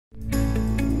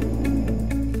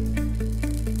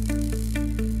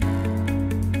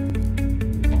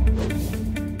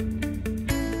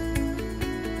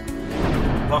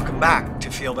Welcome back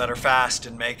to Feel Better Fast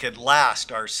and Make It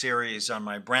Last, our series on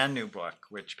my brand new book,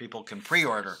 which people can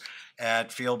pre-order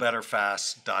at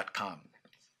feelbetterfast.com.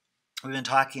 We've been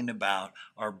talking about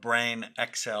our brain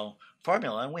Excel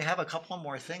formula, and we have a couple of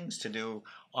more things to do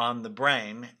on the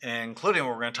brain, including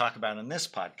what we're going to talk about in this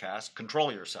podcast,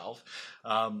 Control Yourself.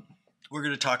 We're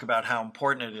going to talk about how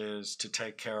important it is to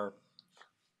take care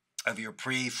of your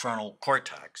prefrontal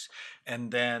cortex. And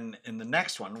then in the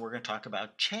next one, we're going to talk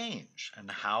about change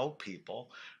and how people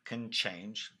can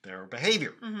change their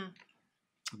behavior. Mm-hmm.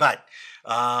 But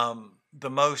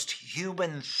the most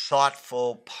human,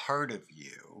 thoughtful part of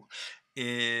you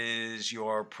is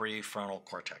your prefrontal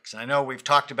cortex. And I know we've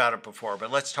talked about it before,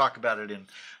 but let's talk about it in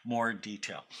more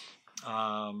detail.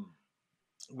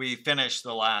 We finished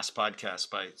the last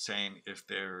podcast by saying if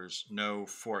there's no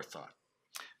forethought,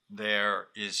 there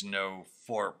is no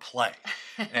foreplay.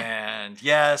 And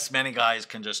yes, many guys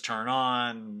can just turn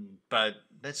on, but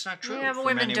that's not true for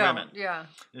women many don't. women. Yeah.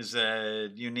 Is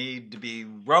that you need to be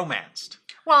romanced.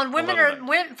 Well, and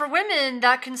for women,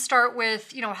 that can start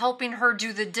with, helping her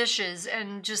do the dishes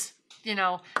and just,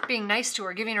 being nice to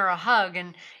her, giving her a hug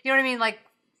and, you know what I mean? Like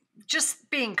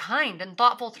just being kind and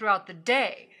thoughtful throughout the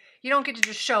day. You don't get to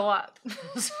just show up.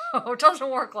 So it doesn't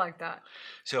work like that.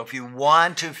 So if you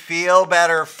want to feel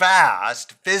better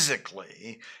fast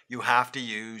physically, you have to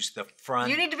use the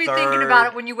front You need to be thinking about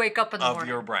it when you wake up in the morning. Of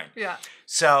your brain. Yeah.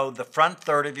 So the front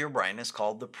third of your brain is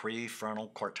called the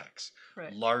prefrontal cortex.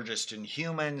 Right. Largest in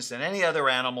humans than any other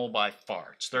animal by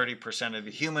far. It's 30% of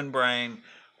the human brain,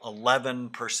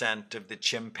 11% of the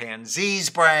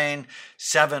chimpanzee's brain,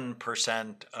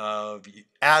 7% of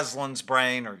Aslan's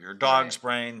brain or your dog's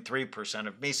brain, 3%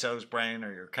 of Miso's brain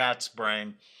or your cat's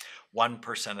brain,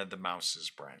 1% of the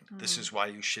mouse's brain. Mm-hmm. This is why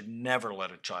you should never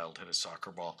let a child hit a soccer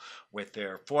ball with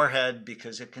their forehead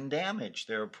because it can damage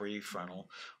their prefrontal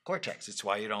cortex. It's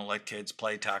why you don't let kids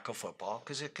play tackle football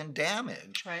because it can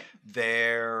damage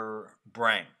their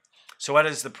brain. So what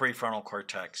does the prefrontal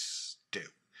cortex do?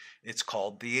 It's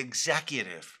called the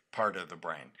executive part of the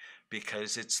brain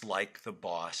because it's like the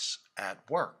boss at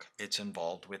work. It's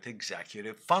involved with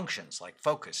executive functions like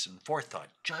focus and forethought,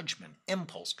 judgment,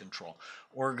 impulse control,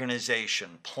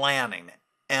 organization, planning,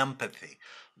 empathy,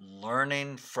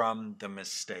 learning from the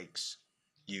mistakes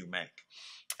you make.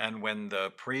 And when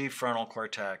the prefrontal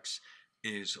cortex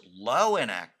is low in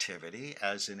activity,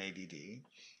 as in ADD,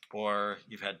 or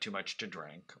you've had too much to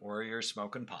drink, or you're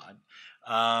smoking pot,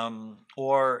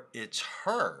 or it's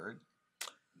hurt,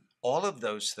 all of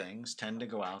those things tend to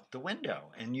go out the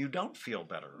window and you don't feel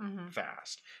better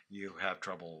fast. You have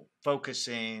trouble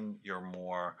focusing, you're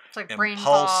more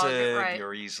impulsive,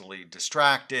 you're easily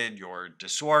distracted, you're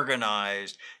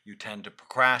disorganized, you tend to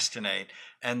procrastinate,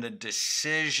 and the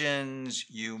decisions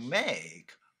you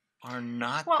make are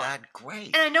not that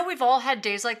great. And I know we've all had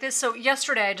days like this. So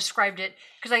yesterday I described it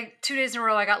because 2 days in a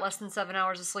row I got less than 7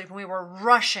 hours of sleep and we were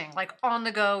rushing, like on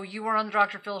the go. You were on the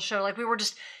Dr. Phil show. Like we were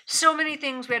just so many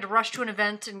things. We had to rush to an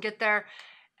event and get there.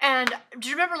 And do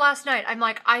you remember last night? I'm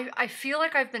like, I feel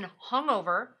like I've been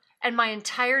hungover and my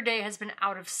entire day has been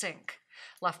out of sync.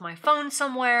 Left my phone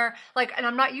somewhere. And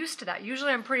I'm not used to that.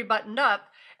 Usually I'm pretty buttoned up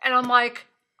and I'm like,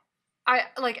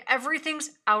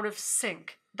 everything's out of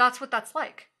sync. That's what that's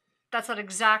like. That's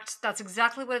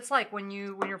exactly what it's like when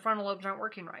your frontal lobes aren't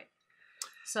working right.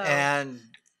 So and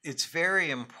it's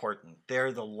very important.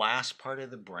 They're the last part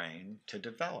of the brain to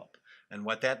develop. And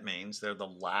what that means, they're the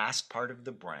last part of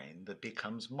the brain that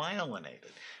becomes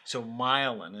myelinated. So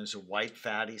myelin is a white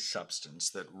fatty substance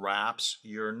that wraps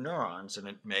your neurons and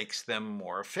it makes them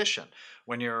more efficient.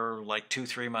 When you're like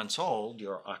 2-3 months old,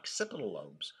 your occipital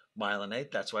lobes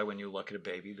myelinate. That's why when you look at a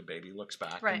baby, the baby looks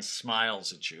back and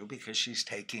smiles at you because she's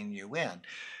taking you in.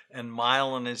 And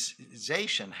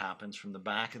myelinization happens from the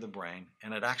back of the brain,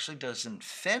 and it actually doesn't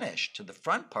finish to the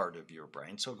front part of your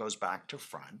brain, so it goes back to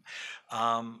front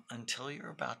until you're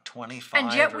about 25 or 27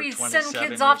 And yet we send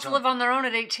kids off to live on their own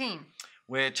at 18.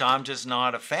 Which I'm just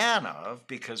not a fan of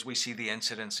because we see the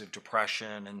incidence of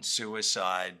depression and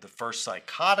suicide, the first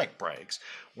psychotic breaks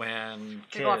when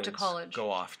kids go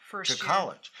off to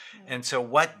college. And so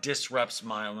what disrupts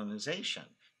myelinization?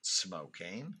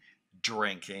 Smoking,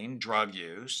 drinking, drug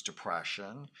use,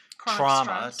 depression,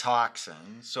 trauma,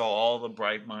 toxins, so all the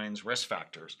bright minds risk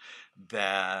factors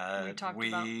that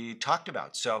we talked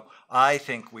about. So I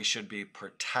think we should be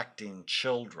protecting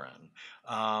children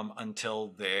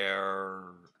until they're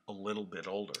a little bit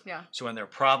older. Yeah. So when there are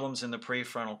problems in the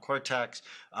prefrontal cortex,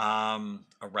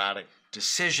 erratic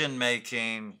decision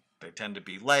making, they tend to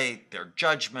be late, their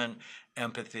judgment,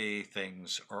 empathy,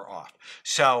 things are off.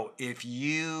 So if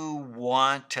you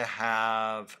want to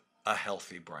have a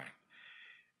healthy brain,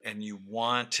 and you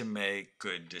want to make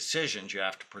good decisions, you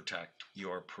have to protect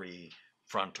your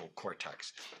prefrontal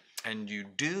cortex. And you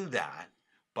do that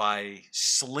by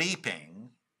sleeping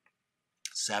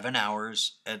 7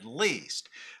 hours at least,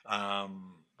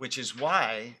 which is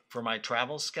why for my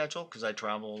travel schedule, because I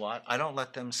travel a lot, I don't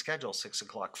let them schedule 6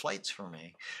 o'clock flights for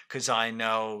me, because I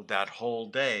know that whole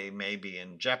day may be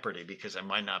in jeopardy because I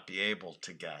might not be able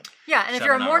to get Yeah, and if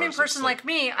you're a 7 morning hours of person sleep. like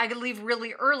me, I could leave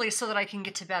really early so that I can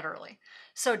get to bed early.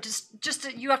 So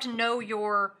you have to know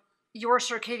your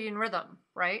circadian rhythm,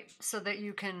 right? So that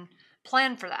you can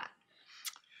plan for that.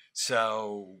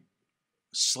 So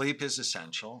sleep is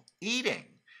essential. Eating.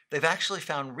 They've actually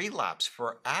found relapse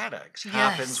for addicts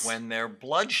happens Yes. when their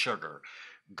blood sugar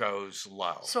goes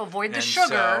low. So avoid the And sugar.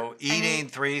 so eating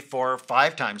 3, 4,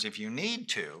 5 times if you need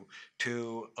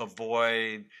to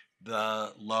avoid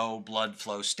the low blood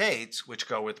flow states, which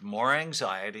go with more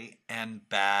anxiety and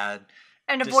bad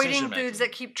And avoiding decision-making. foods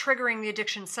that keep triggering the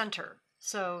addiction center.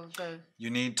 So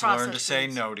You need to learn to processed say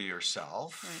foods. no to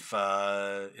yourself.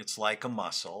 It's like a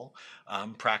muscle.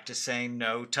 Practice saying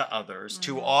no to others.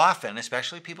 Too often,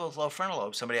 especially people with low frontal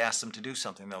lobe, somebody asks them to do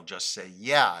something, they'll just say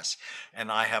yes.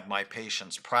 And I have my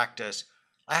patients practice.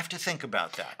 I have to think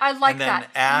about that. I like and then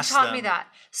that. Ask You taught them, me that.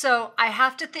 So I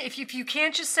have to think. If you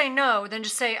can't just say no, then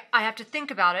just say I have to think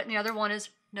about it. And the other one is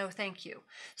no, thank you.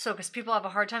 So because people have a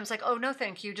hard time, it's like, oh no,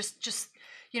 thank you. Just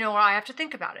I have to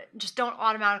think about it. Just don't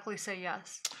automatically say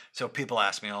yes. So people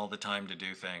ask me all the time to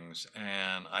do things,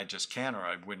 and I just can't, or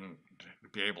I wouldn't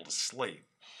be able to sleep.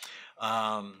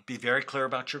 Be very clear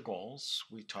about your goals.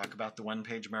 We talk about the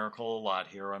one-page miracle a lot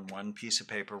here. On one piece of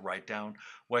paper, write down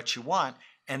what you want,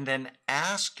 and then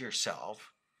ask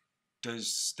yourself,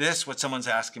 does this, what someone's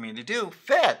asking me to do,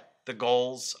 fit the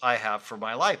goals I have for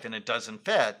my life? And it doesn't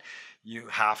fit, you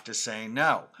have to say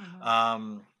no.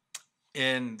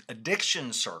 In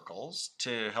addiction circles,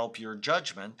 to help your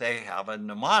judgment, they have a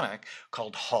mnemonic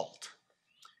called HALT.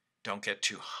 Don't get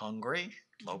too hungry,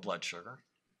 low blood sugar.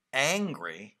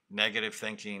 Angry, negative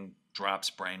thinking drops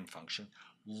brain function.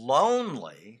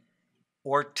 Lonely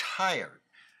or tired.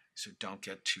 So don't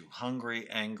get too hungry,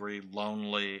 angry,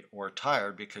 lonely, or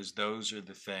tired, because those are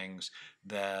the things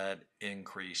that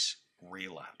increase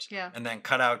relapse. Yeah. And then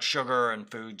cut out sugar and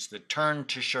foods that turn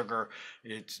to sugar.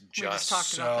 It's just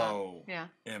talked about so that. Yeah.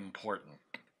 important.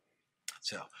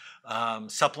 So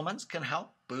supplements can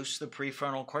help boost the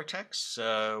prefrontal cortex.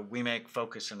 We make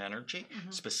focus and energy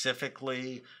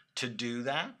specifically to do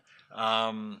that.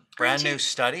 Brand new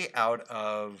study out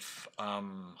of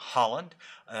Holland.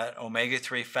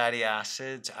 Omega-3 fatty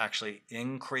acids actually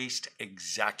increased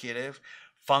executive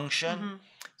function.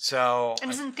 So,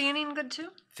 And isn't theanine good too?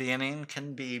 Theanine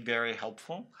can be very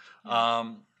helpful.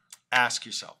 Ask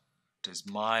yourself, does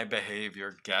my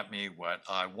behavior get me what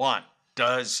I want?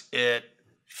 Does it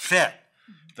fit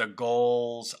the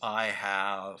goals I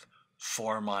have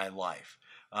for my life?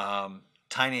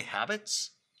 Tiny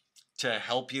habits to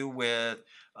help you with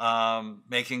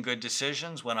making good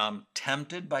decisions. When I'm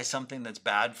tempted by something that's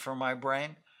bad for my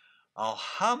brain, I'll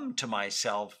hum to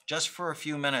myself just for a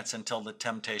few minutes until the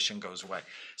temptation goes away.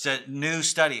 It's a new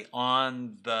study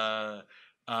on the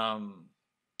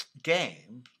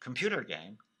computer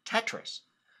game, Tetris,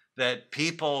 that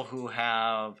people who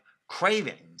have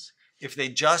cravings, if they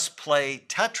just play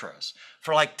Tetris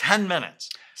for like 10 minutes,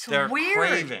 their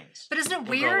cravings. But isn't it will go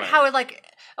weird away. how it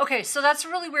okay, so that's a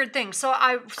really weird thing. So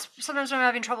sometimes when I'm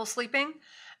having trouble sleeping,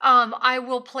 I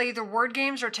will play the word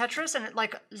games or Tetris, and it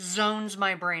zones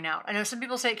my brain out. I know some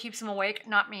people say it keeps them awake.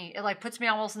 Not me. It puts me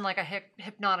almost in a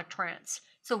hypnotic trance.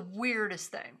 It's the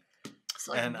weirdest thing.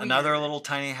 And weird. Another little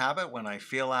tiny habit, when I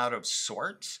feel out of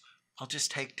sorts, I'll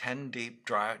just take 10 deep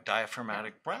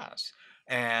diaphragmatic breaths.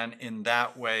 And in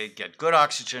that way, get good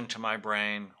oxygen to my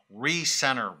brain,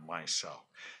 recenter myself.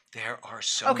 There are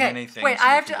so many things. Wait,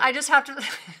 I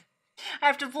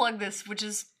have to plug this, which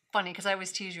is funny because I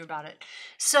always tease you about it.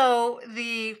 So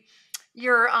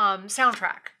your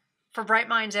soundtrack for Bright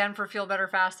Minds and for Feel Better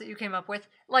Fast that you came up with,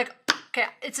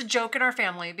 it's a joke in our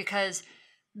family because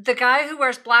the guy who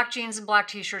wears black jeans and black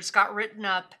t-shirts got written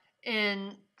up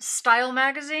in Style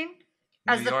magazine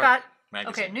as New the York fat.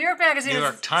 magazine. Okay, New York Magazine. New is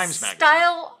York Times magazine.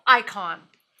 Style icon.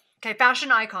 Okay,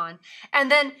 fashion icon.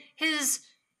 And then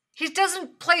he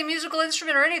doesn't play a musical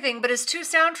instrument or anything, but his 2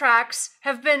 soundtracks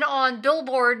have been on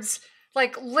billboards,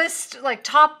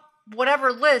 top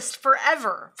whatever list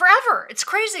forever. It's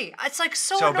crazy. It's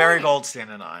so So annoying. Barry Goldstein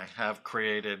and I have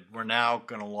we're now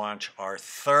going to launch our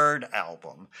 3rd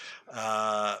album.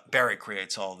 Barry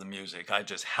creates all the music. I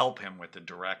just help him with the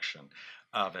direction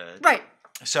of it. Right.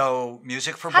 So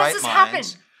Music for How Bright does this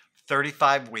Minds. happen?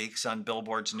 35 weeks on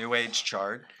Billboard's New Age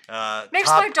chart. Makes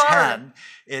top my daughter. 10.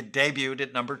 It debuted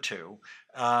at number 2.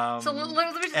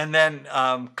 And then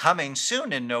coming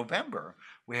soon in November,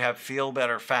 we have Feel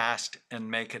Better Fast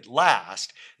and Make It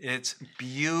Last. It's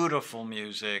beautiful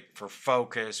music for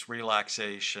focus,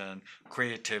 relaxation,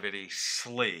 creativity,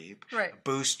 sleep, Right.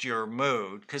 boost your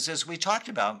mood. Because as we talked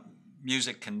about,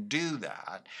 music can do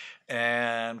that.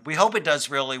 And we hope it does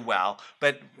really well,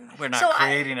 but we're not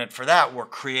creating it for that. We're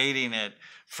creating it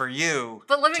for you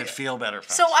to feel better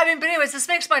fast. So, I mean, but anyways, this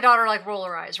makes my daughter like roll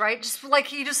her eyes, right? Just like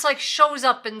he just like shows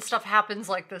up and stuff happens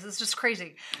like this. It's just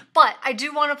crazy. But I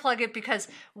do want to plug it because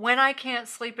when I can't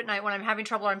sleep at night, when I'm having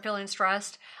trouble, I'm feeling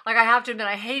stressed, like I have to admit,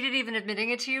 I hated even admitting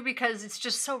it to you because it's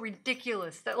just so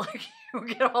ridiculous that like you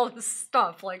get all this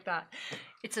stuff like that.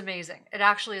 It's amazing. It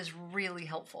actually is really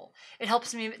helpful. It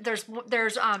helps me. There's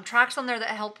tracks on there that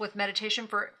help with meditation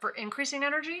for increasing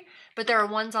energy, but there are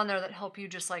ones on there that help you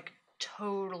just like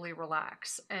totally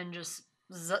relax and just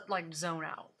like zone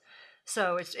out.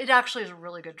 So it actually is a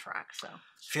really good track. So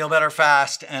Feel Better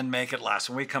Fast and Make It Last.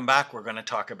 When we come back, we're going to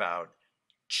talk about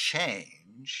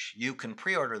change. You can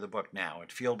pre-order the book now at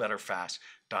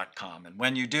feelbetterfast.com. And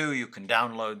when you do, you can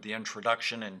download the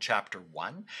introduction in chapter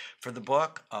 1 for the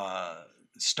book,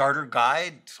 starter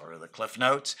guide, sort of the cliff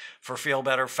notes for Feel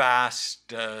Better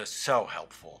Fast, so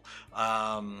helpful.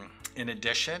 In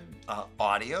addition,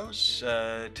 audios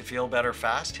to Feel Better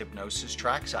Fast, hypnosis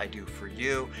tracks I do for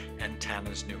you, and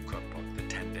Tana's new cookbook, The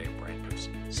 10-Day Brain Boost.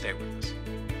 Stay with us.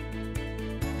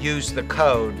 Use the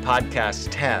code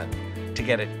podcast10 to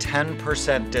get a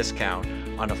 10% discount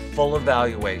on a full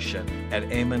evaluation at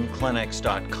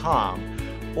amenclinics.com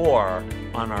or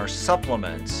on our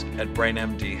supplements at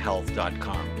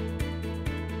brainmdhealth.com.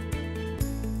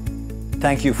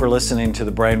 Thank you for listening to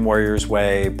the Brain Warriors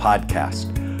Way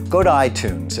podcast. Go to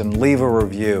iTunes and leave a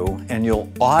review, and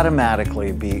you'll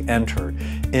automatically be entered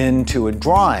into a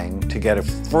drawing to get a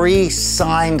free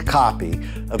signed copy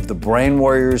of the Brain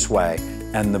Warriors Way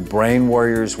and the Brain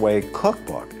Warriors Way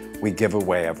cookbook we give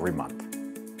away every month.